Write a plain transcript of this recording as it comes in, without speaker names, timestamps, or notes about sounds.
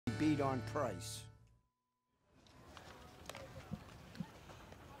speed on Price.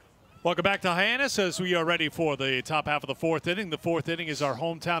 Welcome back to Hyannis as we are ready for the top half of the fourth inning. The fourth inning is our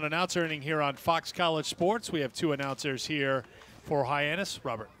hometown announcer inning here on Fox College Sports. We have two announcers here for Hyannis.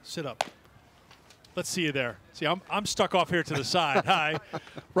 Robert, sit up. Let's see you there. See, I'm stuck off here to the side. Hi.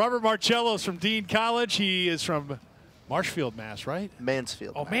 Robert Marcello is from Dean College. He is from Marshfield, Mass, right?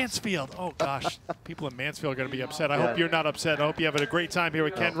 Mansfield. Oh, Mansfield. Oh, gosh. People in Mansfield are going to be upset. I hope you're not upset. I hope you have a great time here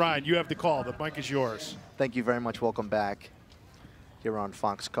with Ken Ryan. You have the call. The mic is yours. Thank you very much. Welcome back here on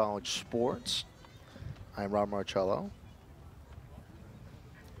Fox College Sports. I'm Rob Marcello.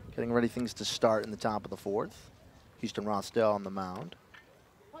 Getting ready things to start in the top of the fourth. Houston Rothsdale on the mound.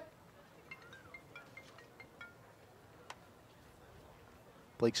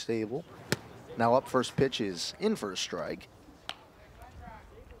 Blake Stable. Now up, first pitch is in for a strike.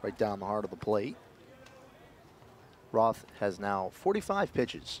 Right down the heart of the plate. Roth has now 45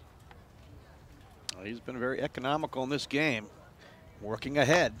 pitches. Well, he's been very economical in this game. Working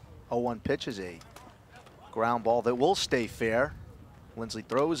ahead. 0-1 pitch is a ground ball that will stay fair. Lindsley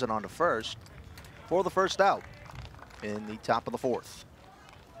throws it on to first for the first out in the top of the fourth.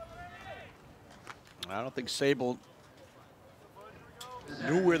 I don't think Sable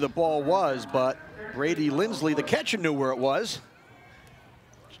knew where the ball was, but Brady Lindsley, the catcher, knew where it was.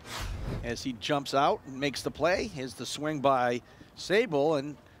 As he jumps out and makes the play, here's the swing by Sable,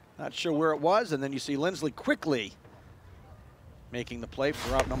 and not sure where it was, and then you see Lindsley quickly making the play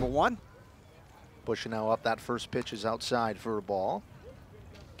for out number one. Bush now up. That first pitch is outside for a ball.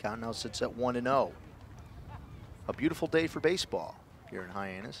 Count now sits at 1-0. A beautiful day for baseball here in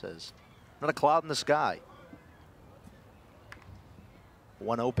Hyannis. As not a cloud in the sky.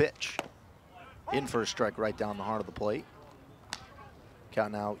 1-0 pitch. In for a strike right down the heart of the plate.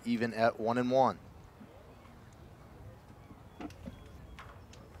 Count now even at 1-1.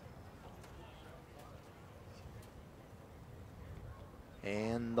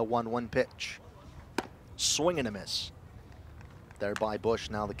 And the 1-1 pitch. Swing and a miss. There by Bush.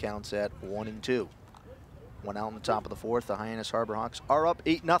 Now the count's at 1-2. One out in the top of the fourth. The Hyannis Harbor Hawks are up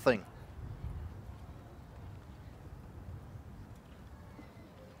 8-0.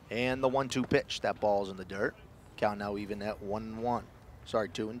 And the 1-2 pitch. That ball's in the dirt. Count now even at 1-1. Sorry,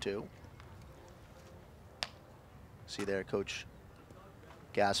 2-2. See there, Coach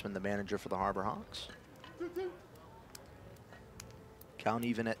Gassman, the manager for the Harbor Hawks. Count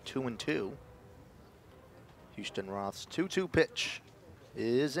even at 2-2. Houston Roth's 2-2 pitch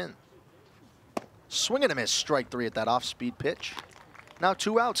is in. Swing and a miss, strike three at that off-speed pitch. Now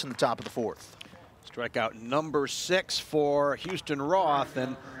 2 outs in the top of the fourth. Strikeout number 6 for Houston Roth,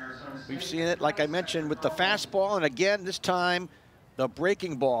 and we've seen it, like I mentioned, with the fastball, and again, this time, the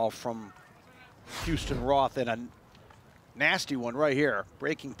breaking ball from Houston Roth, and a nasty one right here.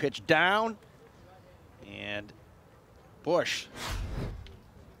 Breaking pitch down, and Bush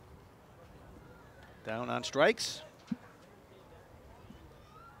down on strikes.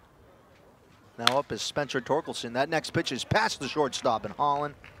 Now up is Spencer Torkelson. That next pitch is past the shortstop in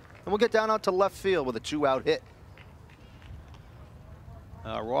Holland. And we'll get down out to left field with a 2-out hit.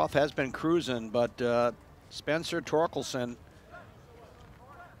 Roth has been cruising, but Spencer Torkelson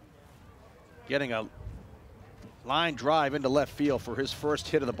getting a line drive into left field for his first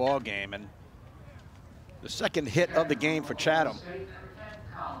hit of the ball game, and the second hit of the game for Chatham.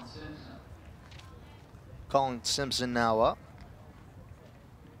 Colin Simpson now up.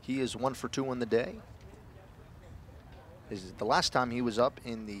 He is 1 for 2 in the day. The last time he was up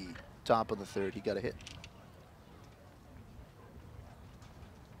in the top of the third, he got a hit.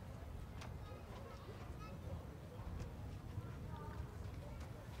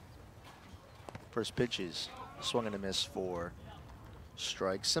 First pitch is swung and a miss for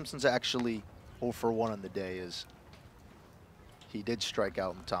strike. Simpson's actually 0 for 1 on the day, as he did strike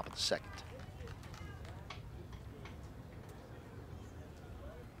out in the top of the second.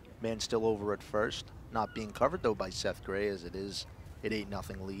 Man still over at first. Not being covered, though, by Seth Gray, as it is an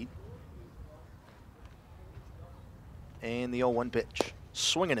 8-0 lead. And the 0-1 pitch.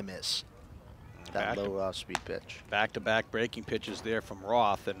 Swing and a miss. That low speed pitch. Back-to-back breaking pitches there from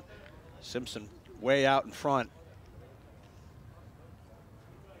Roth, and Simpson way out in front.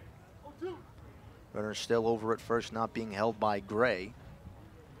 Runner still over at first, not being held by Gray.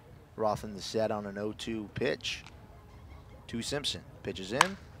 Roth in the set on an 0-2 pitch to Simpson. Pitches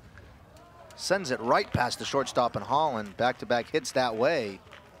in. Sends it right past the shortstop in Holland. Back-to-back hits that way.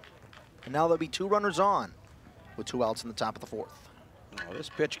 And now there'll be 2 runners on with 2 outs in the top of the fourth. Oh, this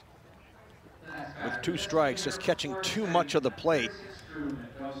pitch with 2 strikes, just catching too much of the plate. And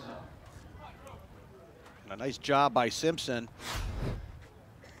a nice job by Simpson.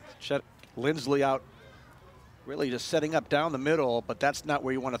 Lindsley out, really just setting up down the middle, but that's not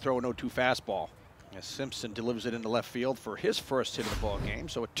where you want to throw an 0-2 fastball. As Simpson delivers it into left field for his first hit of the ball game.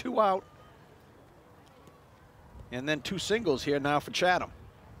 So a 2 out. And then 2 singles here now for Chatham.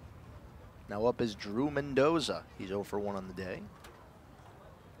 Now up is Drew Mendoza. He's 0 for 1 on the day.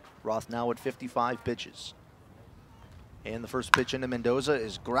 Roth now at 55 pitches. And the first pitch into Mendoza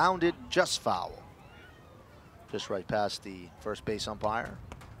is grounded just foul. Just right past the first base umpire.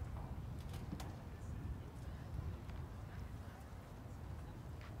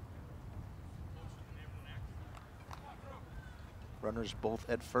 Runners both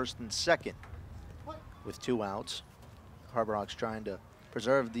at first and second with 2 outs. Harbor Hawks trying to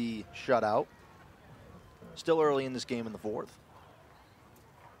preserve the shutout. Still early in this game in the 4th.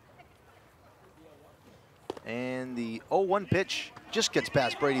 And the 0-1 pitch just gets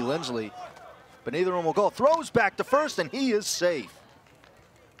past Brady Lindsley, but neither of them will go. Throws back to first, and he is safe.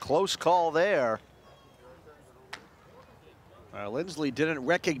 Close call there. Lindsley didn't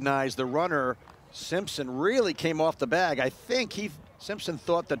recognize the runner. Simpson really came off the bag. I think Simpson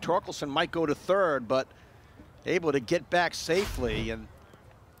thought that Torkelson might go to third, but able to get back safely. And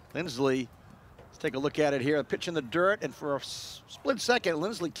Lindsley, let's take a look at it here. A pitch in the dirt, and for a split second,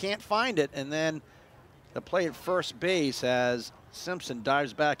 Lindsley can't find it, and then the play at first base as Simpson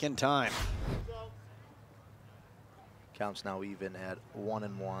dives back in time. Counts now even at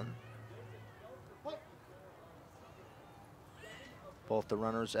 1-1. Both the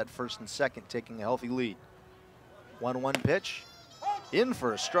runners at first and second taking a healthy lead. 1-1 pitch. In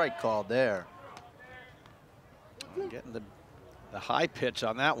for a strike called there. Getting the high pitch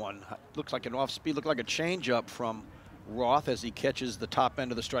on that one. Looks like an off speed, looked like a changeup from Roth as he catches the top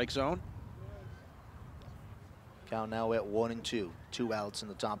end of the strike zone. Count now at 1-2. 2 outs in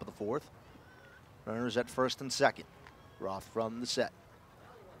the top of the 4th. Runners at first and second. Roth from the set.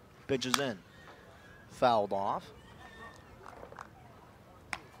 Pitches in. Fouled off.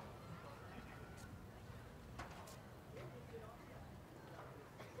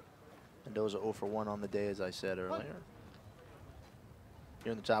 Mendoza 0 for 1 on the day, as I said earlier.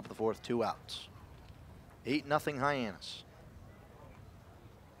 Here in the top of the 4th, 2 outs. 8-0 Hyannis.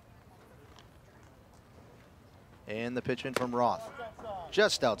 And the pitch in from Roth.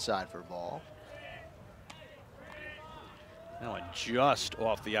 Just outside for a ball. That one just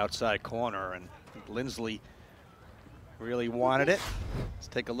off the outside corner, and Lindsley really wanted it. Let's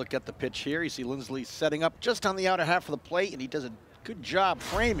take a look at the pitch here. You see Lindsley setting up just on the outer half of the plate, and he does a good job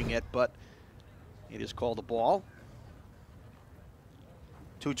framing it, but it is called a ball.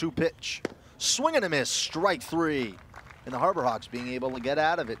 2-2 pitch. Swing and a miss, strike 3. And the Harbor Hawks being able to get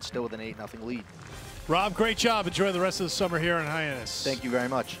out of it, still with an 8-0 lead. Rob, great job. Enjoy the rest of the summer here in Hyannis. Thank you very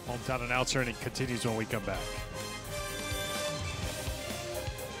much. Hometown announcer, and it continues when we come back.